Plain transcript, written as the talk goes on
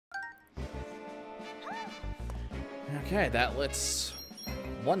Okay, that lets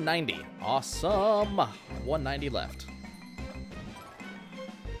 190. Awesome. 190 left.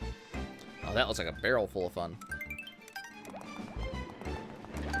 Oh, that looks like a barrel full of fun.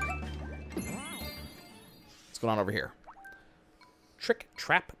 What's going on over here? Trick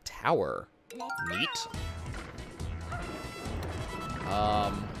Trap Tower. Neat.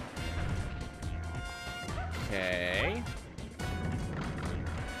 Okay.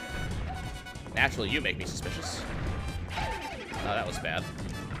 Naturally, you make me suspicious. Oh, that was bad.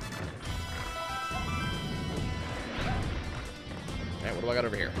 Okay, what do I got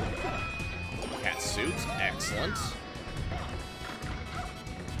over here? Cat suit. Excellent.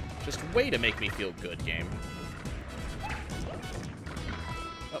 Just way to make me feel good, game.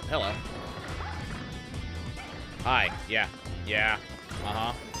 Oh, hello. Hi. Yeah. Yeah.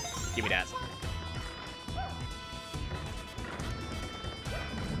 Uh-huh. Give me that.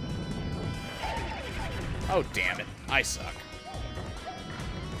 Oh, damn it. I suck.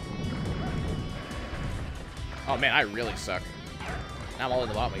 Oh, man, I really suck. Now I'm all in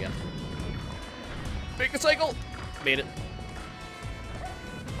the bottom again. Make the cycle! Made it.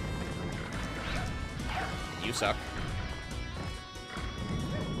 You suck.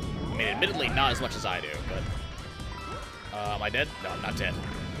 I mean, admittedly, not as much as I do, but... am I dead? No, I'm not dead.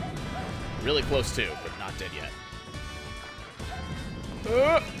 Really close, too, but not dead yet.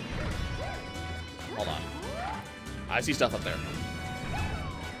 Hold on. I see stuff up there.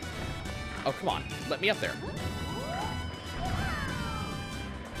 Oh, come on. Let me up there.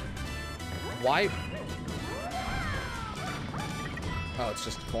 Why? Oh, it's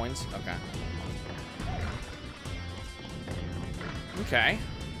just coins? Okay. Okay.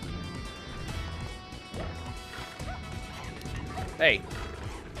 Hey.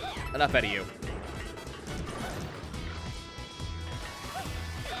 Enough out of you.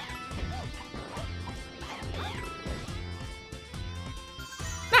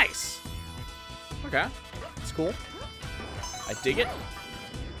 Nice! Okay. It's cool. I dig it.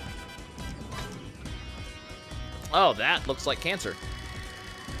 Oh, that looks like cancer.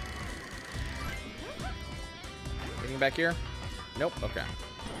 Anything back here? Nope. Okay.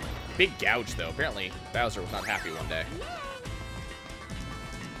 Big gouge, though. Apparently, Bowser was not happy one day.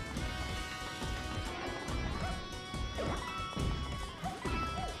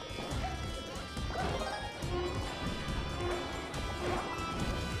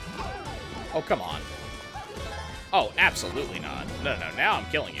 Oh, come on. Oh, absolutely not. No, no, now I'm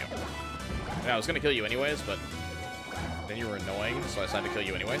killing you. I was going to kill you anyways, but then you were annoying, so I decided to kill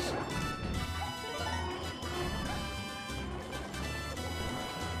you anyways.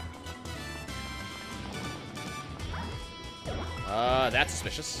 That's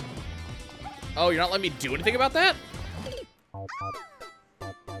suspicious. Oh, you're not letting me do anything about that?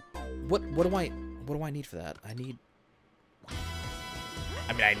 What do I need for that? I mean,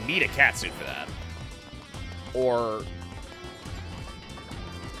 I need a catsuit for that. Or...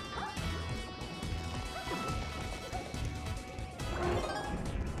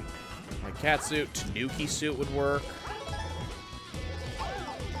 my catsuit, Tanuki suit would work.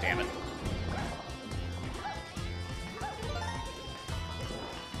 Damn it.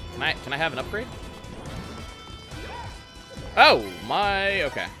 Can I have an upgrade? Oh, my...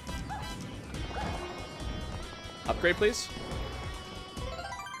 okay. Upgrade, please?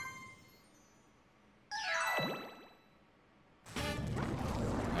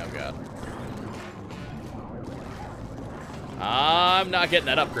 Oh, God. I'm not getting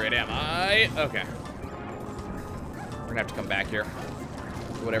that upgrade, am I? Okay. We're gonna have to come back here.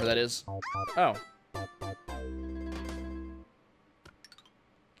 Whatever that is. Oh.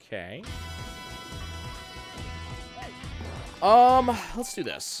 Okay. Let's do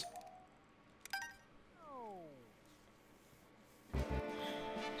this.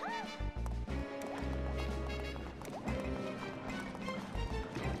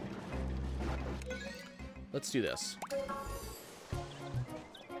 Let's do this.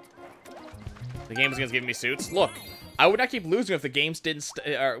 The game's gonna give me suits. Look, I would not keep losing if the games didn't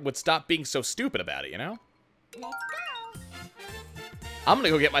would stop being so stupid about it, you know? I'm gonna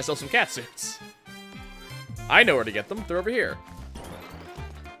go get myself some cat suits. I know where to get them. They're over here.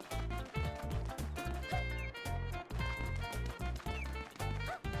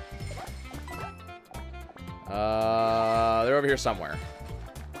 They're over here somewhere.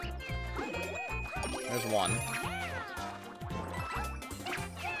 There's one.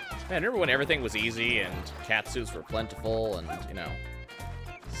 Man, remember when everything was easy and catsuits were plentiful and, you know,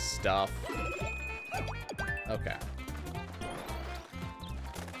 stuff? Okay.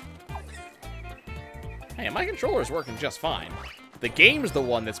 Hey, my controller's working just fine. The game's the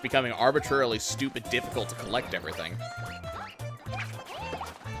one that's becoming arbitrarily stupid difficult to collect everything.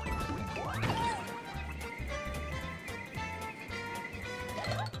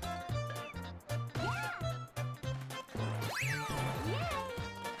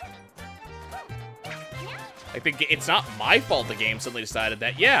 Like, it's not my fault the game suddenly decided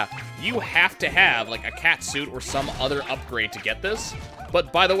that, yeah, you have to have, like, a cat suit or some other upgrade to get this.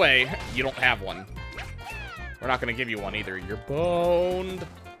 But, by the way, you don't have one. We're not going to give you one either. You're boned.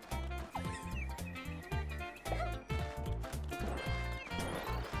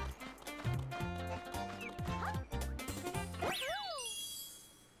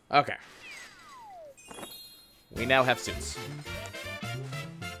 Okay. We now have suits.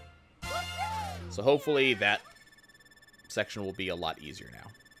 So hopefully that section will be a lot easier now.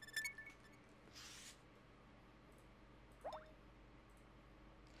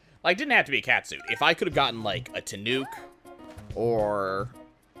 Like, it didn't have to be a cat suit. If I could have gotten, like, a Tanuki or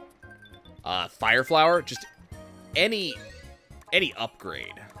Fire Flower, just any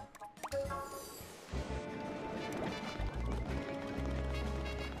upgrade.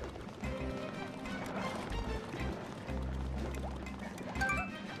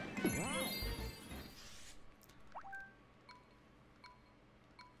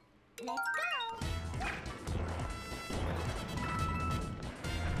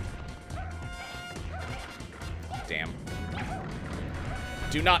 Damn.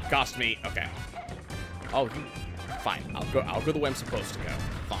 Do not cost me. Okay. Oh, you. Fine. I'll go the way I'm supposed to go.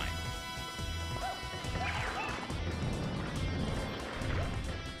 Fine.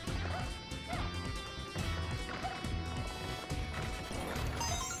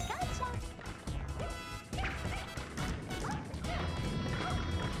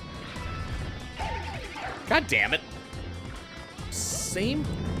 God damn it. Same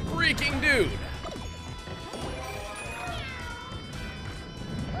freaking dude.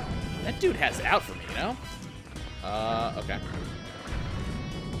 That dude has it out for me, you know? Okay.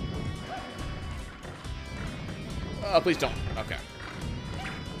 Oh, please don't. Okay.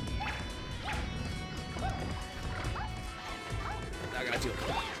 Now I gotta deal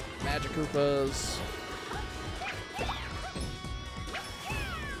with Magic Koopas.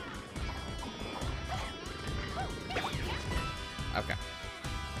 Okay.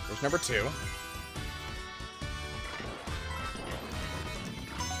 There's number 2.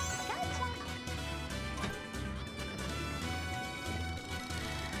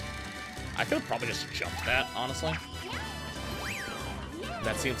 I could have probably just jumped that, honestly.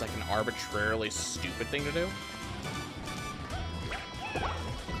 That seems like an arbitrarily stupid thing to do.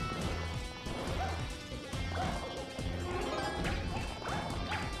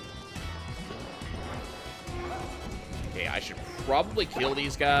 Okay, I should probably kill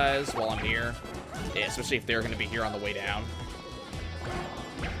these guys while I'm here. Yeah, especially if they're going to be here on the way down.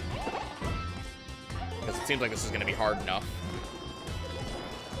 Because it seems like this is going to be hard enough.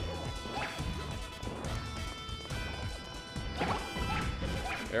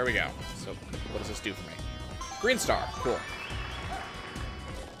 There we go. So, what does this do for me? Green star. Cool.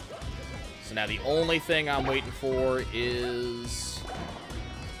 So now the only thing I'm waiting for is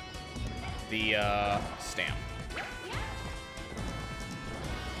the stamp.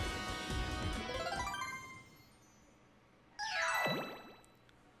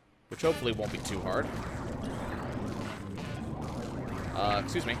 Which hopefully won't be too hard.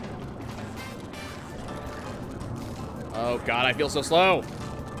 Excuse me. Oh god, I feel so slow.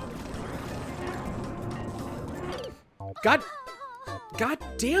 God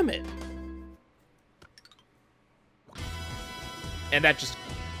damn it. And that just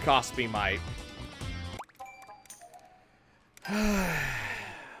cost me my...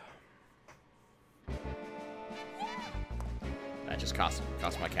 That just cost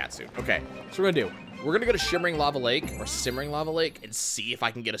my cat suit. Okay, so we're gonna do. We're gonna go to Shimmering Lava Lake, or Simmering Lava Lake, and see if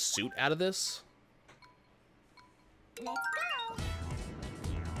I can get a suit out of this. Let's go.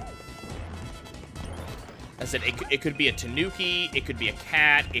 I said it could be a Tanuki, it could be a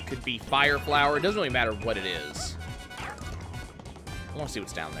cat, it could be Fire Flower. It doesn't really matter what it is. I want to see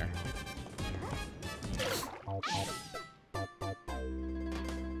what's down there.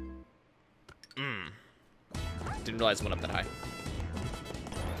 Didn't realize it went up that high.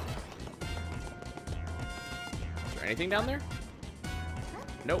 Is there anything down there?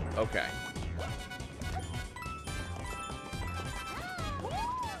 Nope. Okay.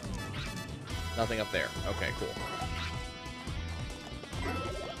 Nothing up there. Okay, cool.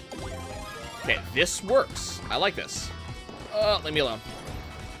 Okay, this works. I like this. Leave me alone.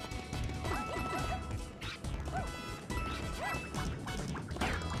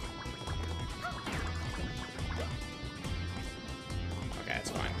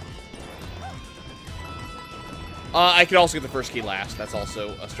 I could also get the first key last. That's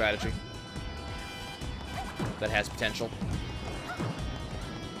also a strategy that has potential.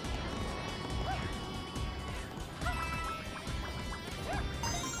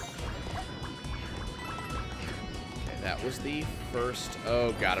 Okay, that was the first.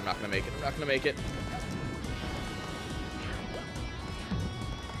 Oh god, I'm not gonna make it. I'm not gonna make it.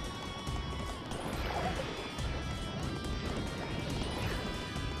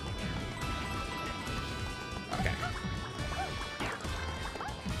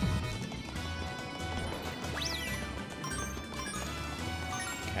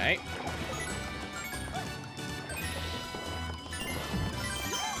 Okay.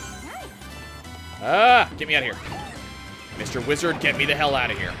 Ah, get me out of here. Mr. Wizard, get me the hell out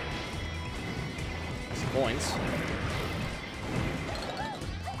of here. Some coins.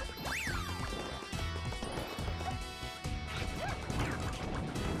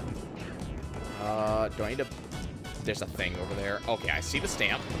 Do I need to... There's a thing over there. Okay, I see the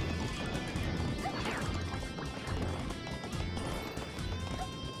stamp.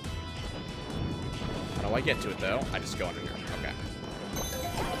 How do I get to it, though? I just go under here. Okay.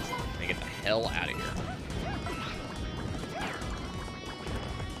 Let me get the hell out of here.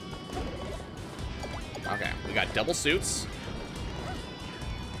 Okay, we got double suits.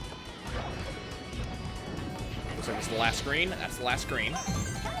 Looks like it's the last screen. That's the last screen.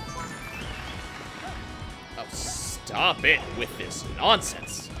 Oh, stop it with this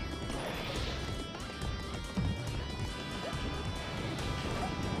nonsense.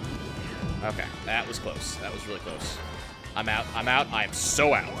 Okay, that was close. That was really close. I'm out. I'm out. I'm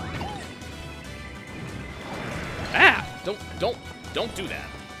so out. Ah! Don't do that.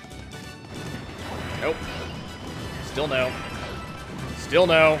 Nope. Still no. Still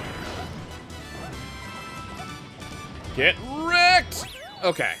no. Get wrecked!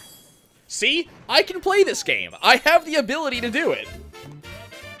 Okay. See? I can play this game. I have the ability to do it.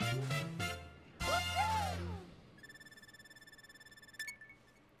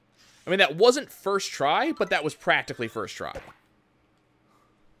 I mean, that wasn't first try, but that was practically first try.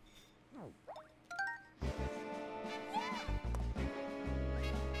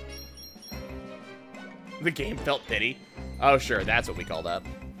 The game felt pity. Oh, sure, that's what we call that.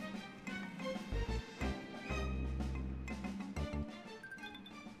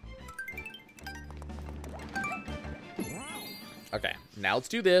 Okay, now let's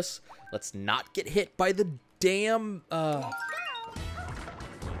do this. Let's not get hit by the damn, I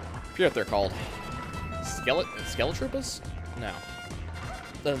forget what they're called. Skeletroopers? No.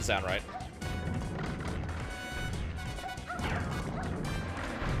 Doesn't sound right.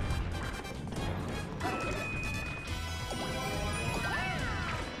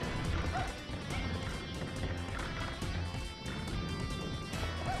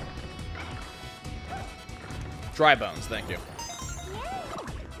 Dry bones, thank you.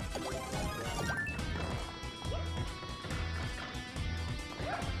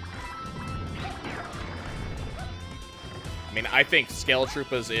 I mean, I think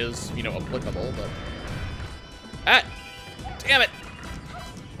Skeletroopers is, you know, applicable, but... Ah! Damn it!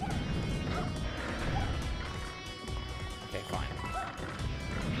 Okay, fine.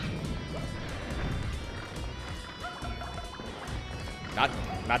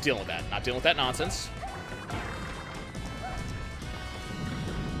 Not dealing with that. Not dealing with that nonsense.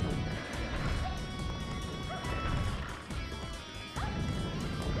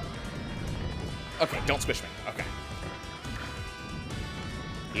 Okay, don't squish me. Okay.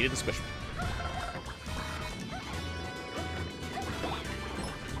 He didn't squish me.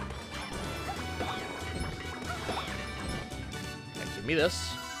 Okay, give me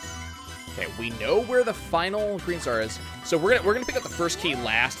this. Okay, we know where the final green star is. So we're gonna pick up the first key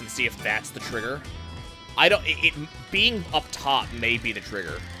last and see if that's the trigger. I don't it being up top may be the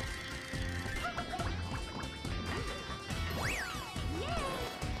trigger.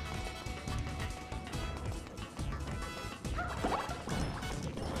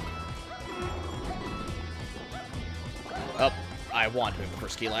 Oh, I want to pick the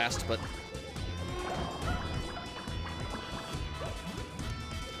first key last, but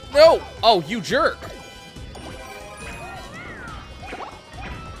no! Oh, you jerk!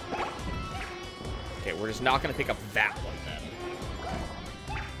 Okay, we're just not gonna pick up that one then.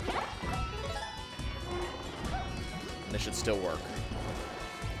 This should still work.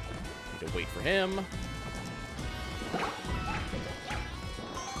 Need to wait for him.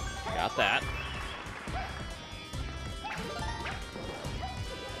 Got that.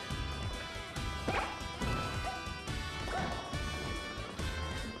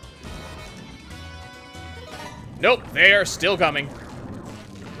 Nope, they are still coming.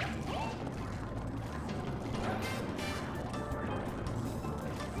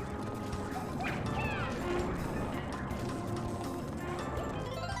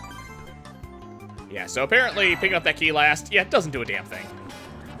 Yeah, so apparently picking up that key last, yeah, it doesn't do a damn thing.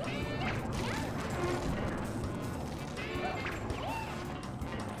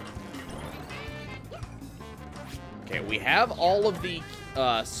 Okay, we have all of the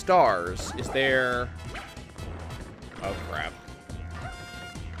stars. Is there... Oh, crap.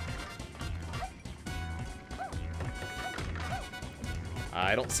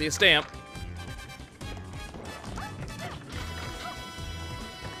 I don't see a stamp.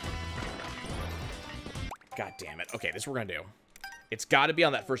 God damn it. Okay, this is what we're gonna do. It's gotta be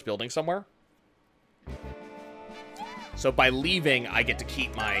on that first building somewhere. So by leaving, I get to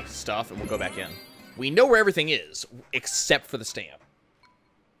keep my stuff, and we'll go back in. We know where everything is, except for the stamp.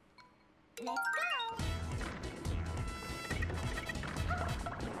 Let's go.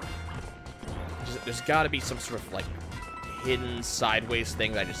 There's gotta be some sort of, like, hidden sideways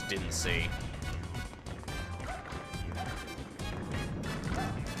thing that I just didn't see.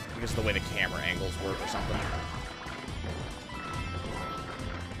 Because of the way the camera angles work or something.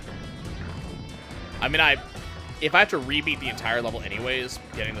 I mean, if I have to rebeat the entire level anyways,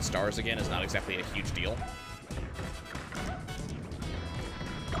 getting the stars again is not exactly a huge deal.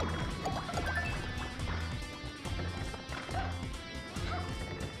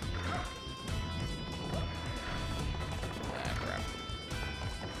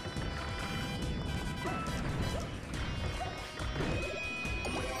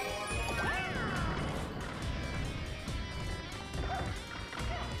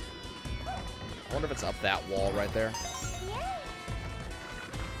 I wonder if it's up that wall right there.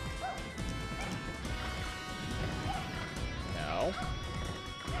 No.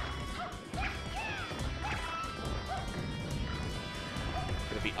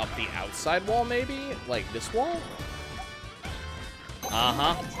 Could it be up the outside wall, maybe? Like this wall?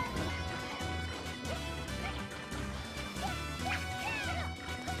 Uh-huh.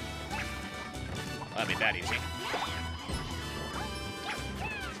 That'd be that easy.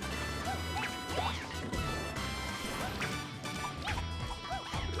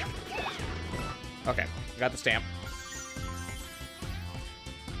 Okay, got the stamp.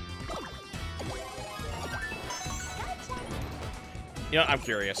 You know, I'm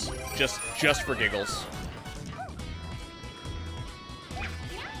curious. Just for giggles.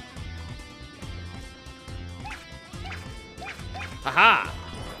 Haha!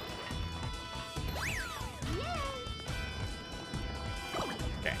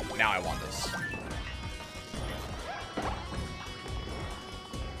 Okay, now I want this.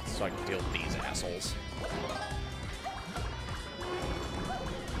 So I can deal with these assholes.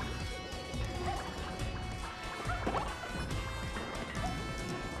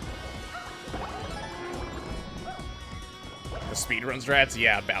 The speedrun strats?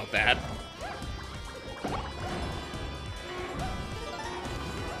 Yeah, about that.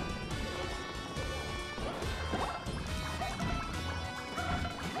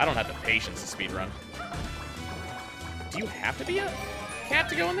 I don't have the patience to speedrun. Do you have to be a cat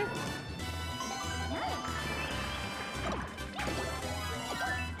to go in there?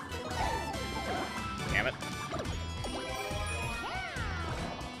 Damn it.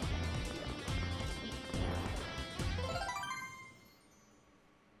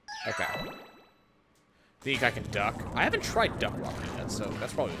 Okay. Think I can duck? I haven't tried duck walking yet, so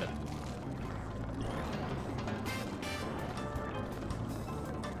that's probably good.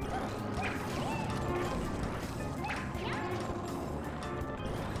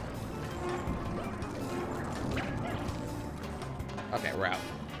 Okay, we're out.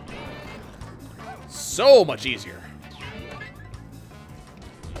 So much easier.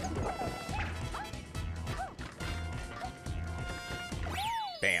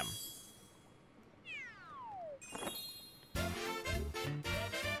 Bam.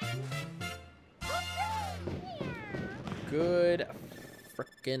 Good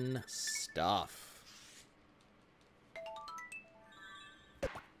frickin' stuff.